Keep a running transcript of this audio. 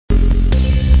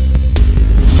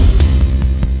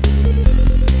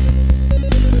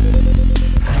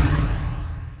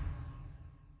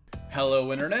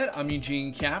Hello Internet, I'm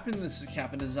Eugene Capon. This is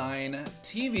Capon Design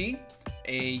TV,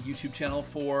 a YouTube channel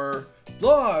for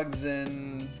vlogs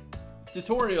and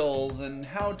tutorials and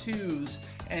how-tos.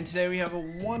 And today we have a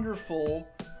wonderful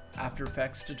After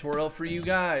Effects tutorial for you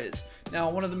guys. Now,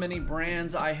 one of the many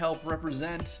brands I help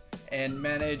represent and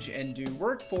manage and do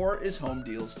work for is Home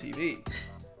Deals TV.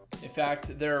 In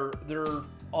fact, they're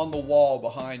on the wall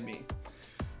behind me.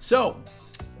 So,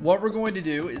 what we're going to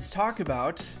do is talk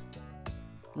about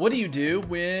what do you do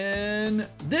when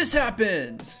this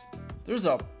happens? There's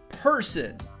a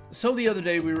person. So the other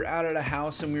day we were out at a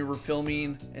house and we were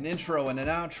filming an intro and an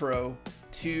outro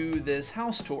to this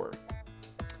house tour.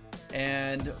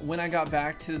 And when I got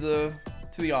back to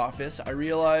the office, I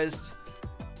realized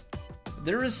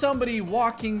there is somebody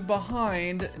walking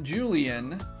behind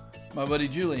Julian, my buddy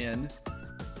Julian,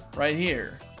 right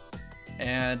here.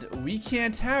 And we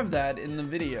can't have that in the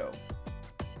video.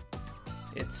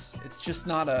 It's just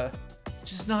not a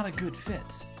good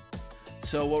fit.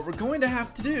 So what we're going to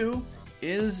have to do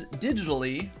is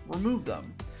digitally remove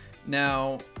them.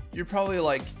 Now, you're probably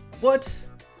like, what?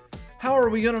 How are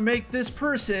we gonna make this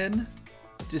person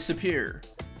disappear?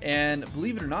 And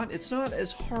believe it or not, it's not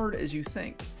as hard as you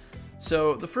think.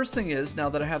 So the first thing is, now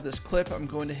that I have this clip, I'm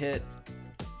going to hit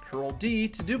Ctrl D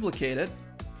to duplicate it.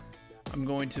 I'm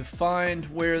going to find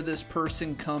where this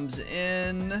person comes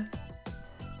in,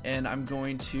 and I'm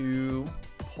going to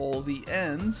pull the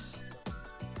ends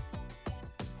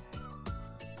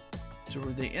to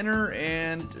where they enter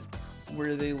and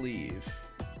where they leave,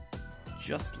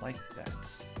 just like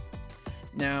that.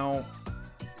 Now,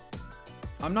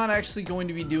 I'm not actually going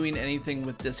to be doing anything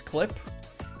with this clip.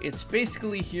 It's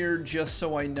basically here just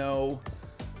so I know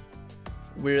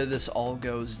where this all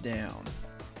goes down.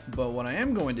 But what I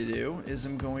am going to do is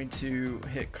I'm going to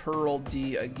hit Ctrl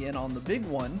D again on the big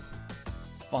one,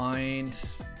 find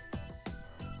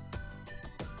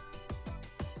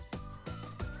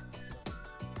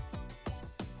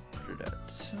put it at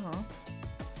top,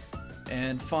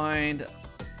 and find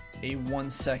a 1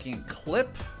 second clip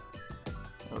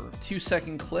or 2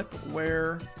 second clip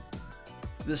where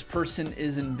this person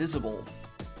is invisible.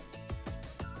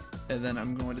 And then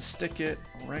I'm going to stick it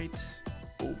right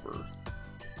over.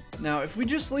 Now, if we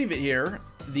just leave it here,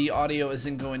 the audio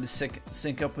isn't going to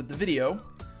sync up with the video,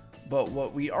 but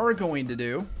what we are going to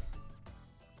do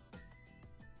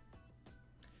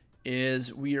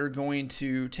is we are going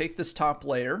to take this top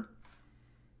layer,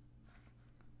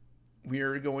 we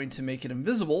are going to make it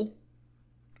invisible,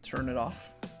 turn it off,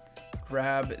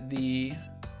 grab the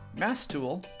mask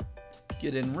tool,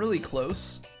 get in really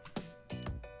close,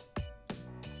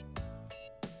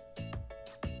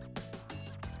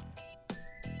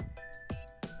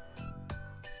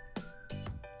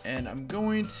 and I'm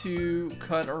going to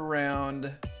cut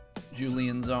around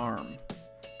Julian's arm.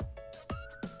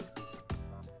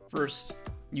 First,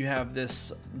 you have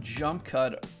this jump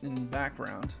cut in the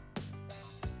background.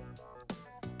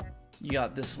 You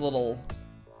got this little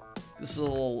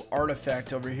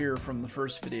artifact over here from the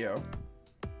first video.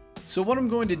 So what I'm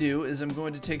going to do is I'm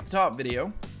going to take the top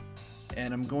video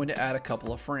and I'm going to add a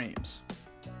couple of frames.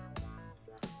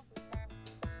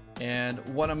 And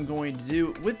what I'm going to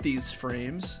do with these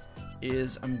frames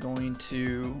is I'm going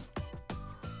to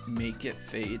make it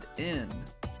fade in.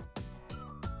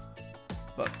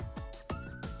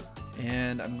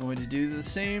 And I'm going to do the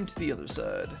same to the other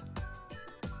side.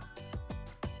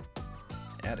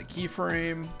 Add a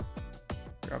keyframe,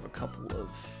 grab a couple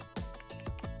of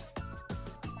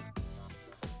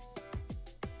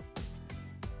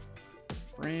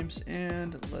frames,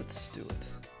 and let's do it.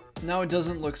 Now it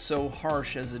doesn't look so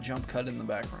harsh as a jump cut in the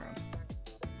background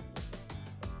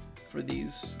for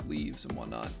these leaves and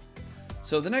whatnot.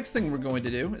 So the next thing we're going to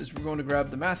do is we're going to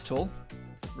grab the mask tool.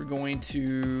 We're going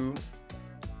to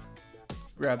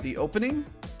grab the opening.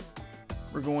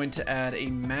 We're going to add a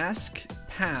mask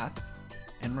path,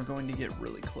 and we're going to get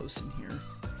really close in here.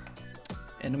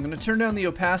 And I'm going to turn down the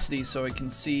opacity so I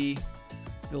can see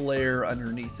the layer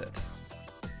underneath it.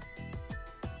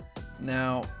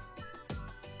 Now,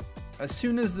 as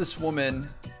soon as this woman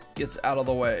gets out of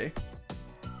the way,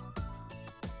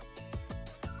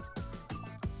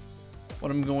 what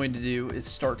I'm going to do is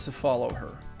start to follow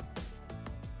her.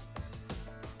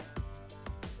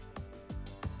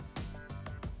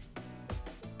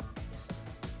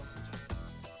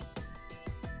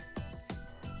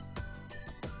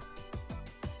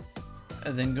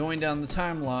 And then going down the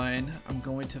timeline, I'm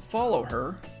going to follow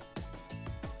her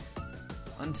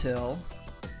until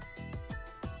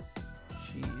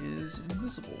she is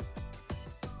invisible.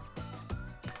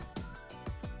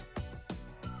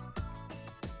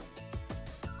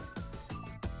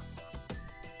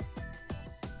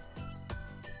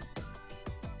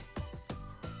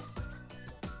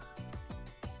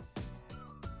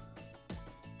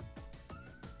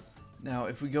 Now,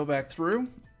 if we go back through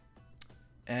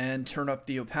and turn up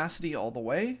the opacity all the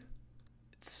way,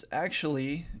 it's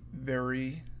actually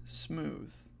very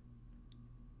smooth.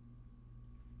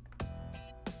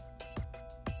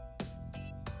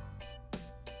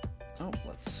 Oh,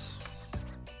 let's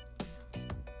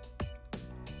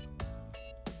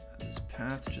add this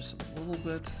path just a little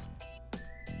bit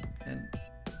and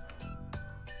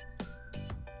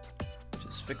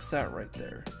just fix that right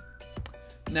there.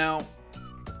 Now,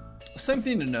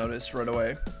 something to notice right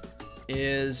away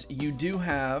is you do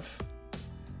have,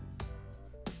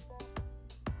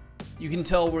 you can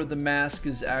tell where the mask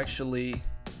is actually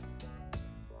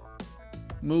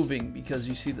moving because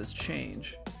you see this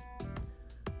change.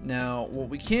 Now, what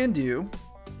we can do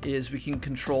is we can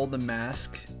control the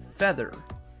mask feather.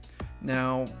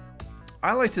 Now,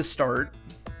 I like to start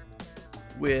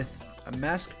with a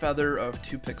mask feather of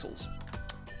 2 pixels.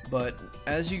 But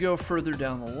as you go further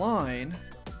down the line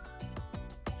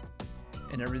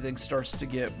and everything starts to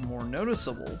get more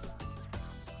noticeable,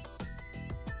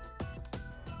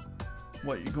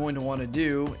 what you're going to want to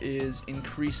do is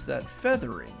increase that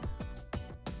feathering,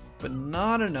 but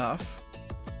not enough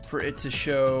for it to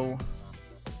show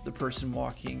the person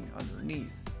walking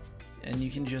underneath. And you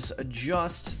can just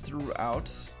adjust throughout,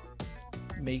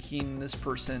 making this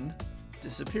person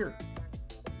disappear.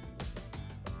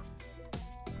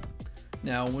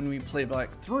 Now, when we play back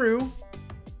through,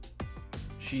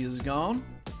 she is gone,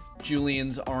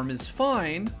 Julian's arm is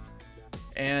fine,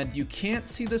 and you can't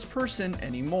see this person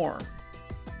anymore.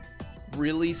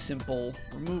 Really simple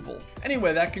removal.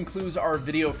 Anyway, that concludes our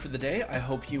video for the day. I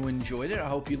hope you enjoyed it. I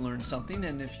hope you learned something,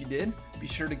 and if you did, be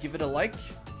sure to give it a like.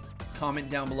 Comment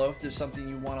down below if there's something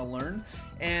you want to learn.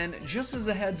 And just as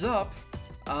a heads up,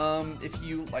 if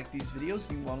you like these videos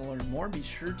and you want to learn more, be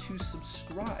sure to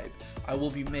subscribe. I will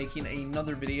be making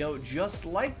another video just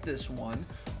like this one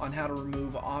on how to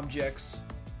remove objects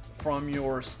from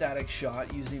your static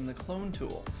shot using the clone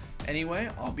tool. Anyway,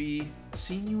 I'll be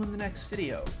seeing you in the next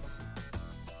video.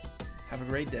 Have a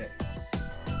great day.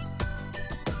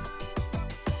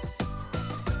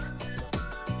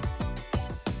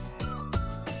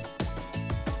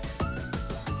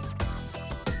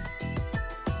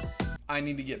 I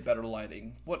need to get better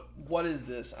lighting. What is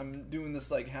this? I'm doing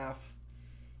this like half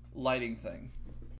lighting thing.